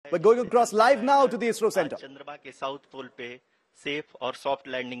We're going across live now to the ISRO Center. चंद्रमा के south pole पे safe और सॉफ्ट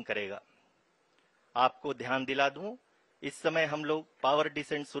लैंडिंग करेगा। आपको ध्यान दिला दूं, इस समय हम लोग पावर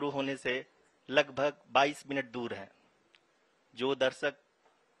डिसेंट शुरू होने से लगभग 22 मिनट दूर हैं। जो दर्शक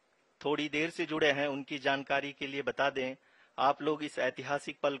थोड़ी देर से जुड़े हैं उनकी जानकारी के लिए बता दें, आप लोग इस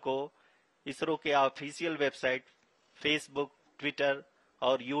ऐतिहासिक पल को इसरो के ऑफिशियल वेबसाइट, फेसबुक, ट्विटर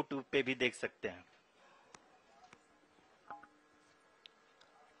और यूट्यूब पे भी देख सकते हैं।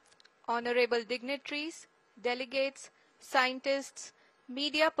 Honorable dignitaries, delegates, scientists,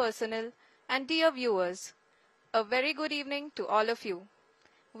 media personnel, and dear viewers, a very good evening to all of you.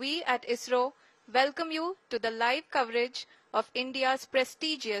 We at ISRO welcome you to the live coverage of India's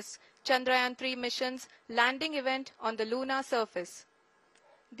prestigious Chandrayaan-3 mission's landing event on the lunar surface.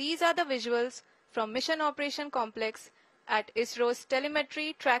 These are the visuals from Mission Operation Complex at ISRO's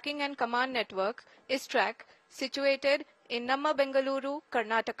Telemetry Tracking and Command Network, ISTRAC, situated in Namma, Bengaluru,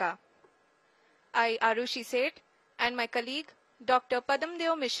 Karnataka. I, Arushi Seth, and my colleague, Dr.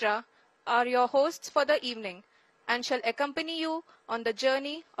 Padamdeo Mishra, are your hosts for the evening and shall accompany you on the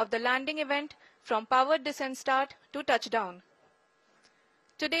journey of the landing event from powered descent start to touchdown.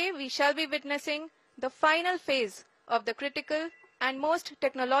 Today, we shall be witnessing the final phase of the critical and most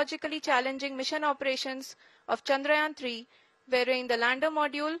technologically challenging mission operations of Chandrayaan-3, wherein the lander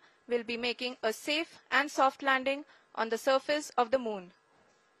module will be making a safe and soft landing on the surface of the moon.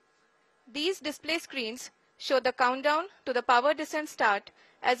 These display screens show the countdown to the power descent start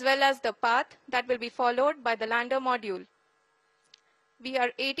as well as the path that will be followed by the lander module. We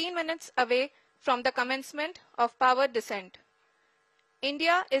are 18 minutes away from the commencement of power descent.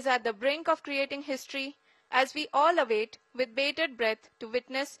 India is at the brink of creating history as we all await with bated breath to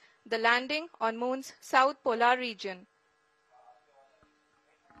witness the landing on Moon's south polar region.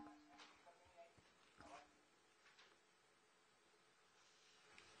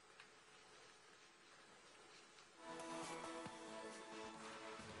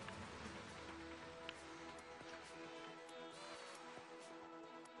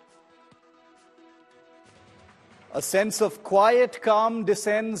 A sense of quiet calm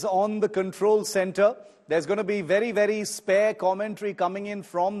descends on the control center. There's going to be very, very spare commentary coming in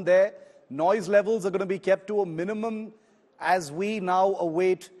from there. Noise levels are going to be kept to a minimum as we now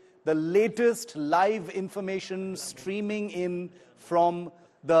await the latest live information streaming in from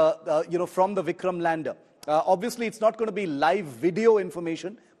from the Vikram lander. Obviously, it's not going to be live video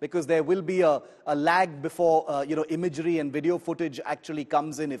information because there will be a lag before imagery and video footage actually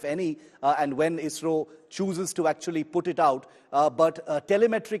comes in, if any, and when ISRO chooses to actually put it out. But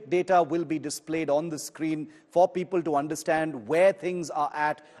telemetric data will be displayed on the screen for people to understand where things are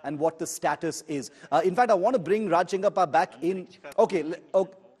at and what the status is. In fact, I want to bring Raj Chingappa back in. Okay,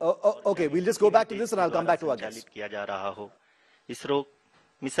 we'll just go back to this and I'll come back to our guest. ISRO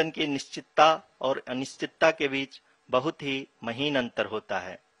mission की निश्चितता और अनिश्चितता के बीच बहुत ही महीन अंतर होता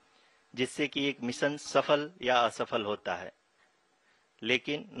है, जिससे कि एक मिशन सफल या असफल होता है।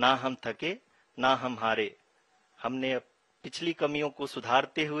 लेकिन ना हम थके ना हम हारे। हमने पिछली कमियों को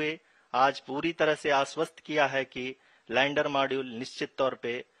सुधारते हुए आज पूरी तरह से आश्वस्त किया है कि लैंडर मॉड्यूल निश्चित तौर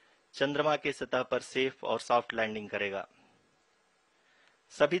पे चंद्रमा के सतह पर सेफ और सॉफ्ट लैंडिंग करेगा।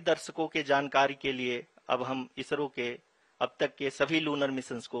 सभी दर्शकों के जानकारी के लिए अब हम इसरो के अब तक के सभी लूनर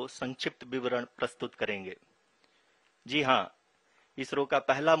मिशंस को संक्षिप्त विवरण प्रस्तुत करेंगे। जी हां, इसरो का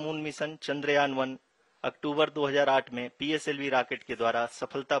पहला मून मिशन चंद्रयान-1 अक्टूबर 2008 में पीएसएलवी रॉकेट के द्वारा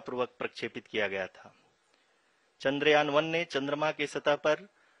सफलतापूर्वक प्रक्षेपित किया गया था। चंद्रयान-1 ने चंद्रमा के सतह पर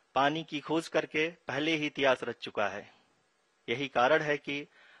पानी की खोज करके पहले ही इतिहास रच चुका है। यही कारण है कि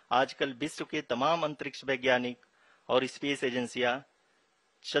आजकल विश्व के तमाम अंतरिक्ष वैज्ञानिक और स्पेस एजेंसियां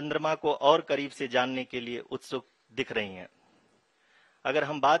चंद्रमा को और करीब से जानने के लिए उत्सुक दिख रही हैं। अगर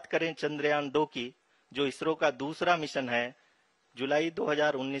हम बात करें चंद्रयान-2 की, जो इसरो का दूसरा मिशन है, जुलाई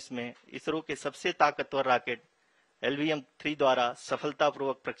 2019 में इसरो के सबसे ताकतवर रॉकेट LVM-3 द्वारा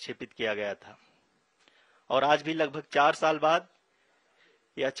सफलतापूर्वक प्रक्षेपित किया गया था और आज भी लगभग 4 साल बाद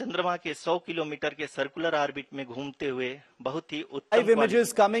यह चंद्रमा के 100 किलोमीटर के सर्कुलर ऑर्बिट में घूमते हुए बहुत ही उत्तम Live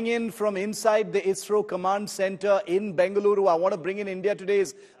images coming in from inside the ISRO command center in Bengaluru. I want to bring in India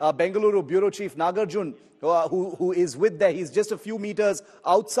Today's Bengaluru Bureau Chief Nagarjun, who is with there. He's just a few meters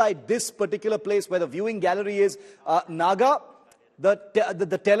outside this particular place where the viewing gallery is. Naga,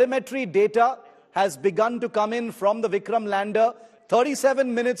 the telemetry data has begun to come in from the Vikram lander.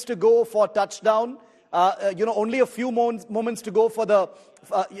 37 minutes to go for touchdown. Only a few moments to go for the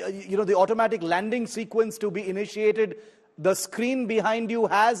automatic landing sequence to be initiated. The screen behind you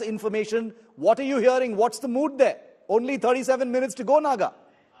has information. What are you hearing? What's the mood there? Only 37 minutes to go, Naga.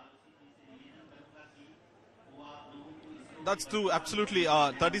 That's true, absolutely.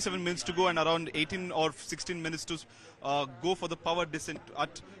 37 minutes to go and around 18 or 16 minutes to go for the power descent.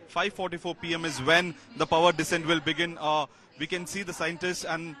 At 5:44 p.m. is when the power descent will begin. We can see the scientists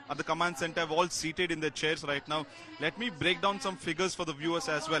and at the command center have all seated in their chairs right now. Let me break down some figures for the viewers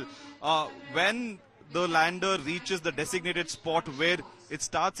as well. When the lander reaches the designated spot where it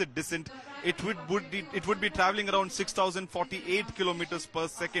starts its descent, it would be traveling around 6,048 kilometers per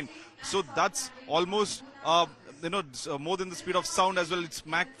second. So that's almost more than the speed of sound as well. It's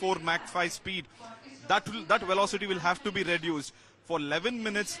Mach 4, Mach 5 speed. That velocity will have to be reduced. For 11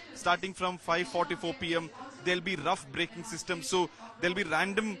 minutes, starting from 5:44 p.m., there'll be rough braking system. So there'll be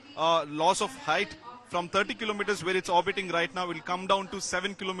random loss of height from 30 kilometers where it's orbiting right now. It will come down to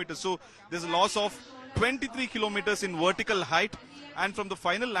 7 kilometers. So there's a loss of 23 kilometers in vertical height. And from the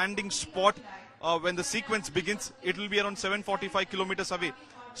final landing spot, when the sequence begins, it will be around 745 kilometers away.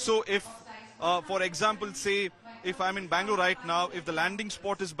 So if, for example, say, if I'm in Bangalore right now, if the landing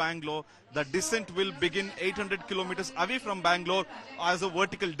spot is Bangalore, the descent will begin 800 kilometers away from Bangalore as a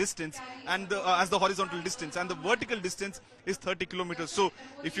vertical distance and as the horizontal distance, and the vertical distance is 30 kilometers. So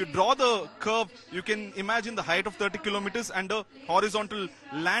if you draw the curve, you can imagine the height of 30 kilometers and the horizontal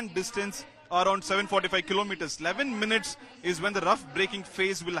land distance around 745 kilometers. 11 minutes is when the rough braking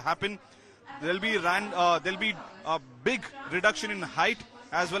phase will happen. There'll be a big reduction in height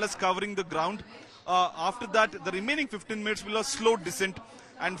as well as covering the ground. After that, the remaining 15 minutes will be a slow descent,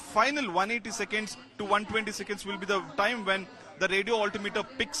 and final 180 seconds to 120 seconds will be the time when the radio altimeter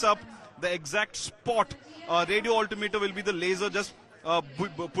picks up the exact spot. Radio altimeter will be the laser just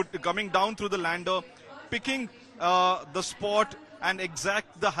coming down through the lander, picking the spot and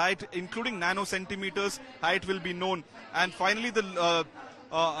exact the height, including nanocentimeters height will be known, and finally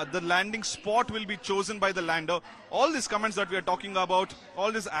the landing spot will be chosen by the lander. All these comments that we are talking about,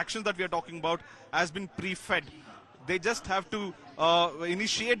 all these actions that we are talking about has been pre-fed. They just have to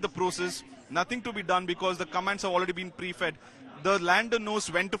initiate the process. Nothing to be done because the commands have already been pre-fed. The lander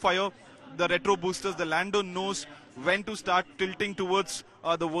knows when to fire the retro boosters. The lander knows when to start tilting towards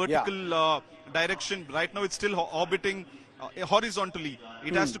the vertical direction. Right now it's still orbiting horizontally.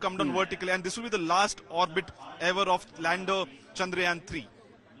 It has to come down vertically, and this will be the last orbit ever of lander Chandrayaan-3.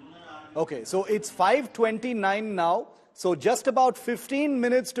 Okay, so it's 5:29 now. So just about 15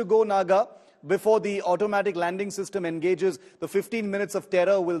 minutes to go, Naga, before the automatic landing system engages. The 15 minutes of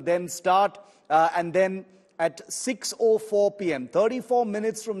terror will then start, and then at 6:04 p.m., 34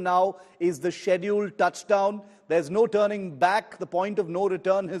 minutes from now, is the scheduled touchdown. There's no turning back. The point of no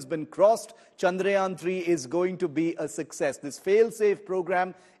return has been crossed. Chandrayaan-3 is going to be a success. This fail-safe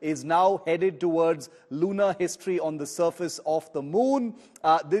program is now headed towards lunar history on the surface of the moon.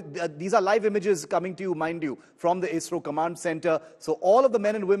 These are live images coming to you, mind you, from the Isro Command Center. So all of the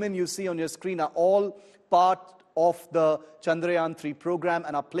men and women you see on your screen are all part of the Chandrayaan-3 program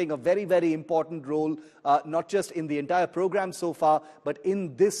and are playing a very, very important role, not just in the entire program so far, but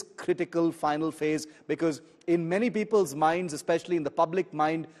in this critical final phase, because in many people's minds, especially in the public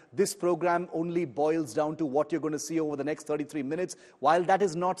mind, this program only boils down to what you're going to see over the next 33 minutes. While that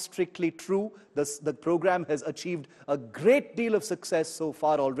is not strictly true, the program has achieved a great deal of success so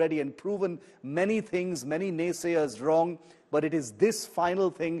far already and proven many things, many naysayers wrong. But it is this final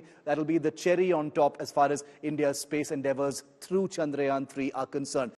thing that will be the cherry on top as far as India's space endeavors through Chandrayaan-3 are concerned.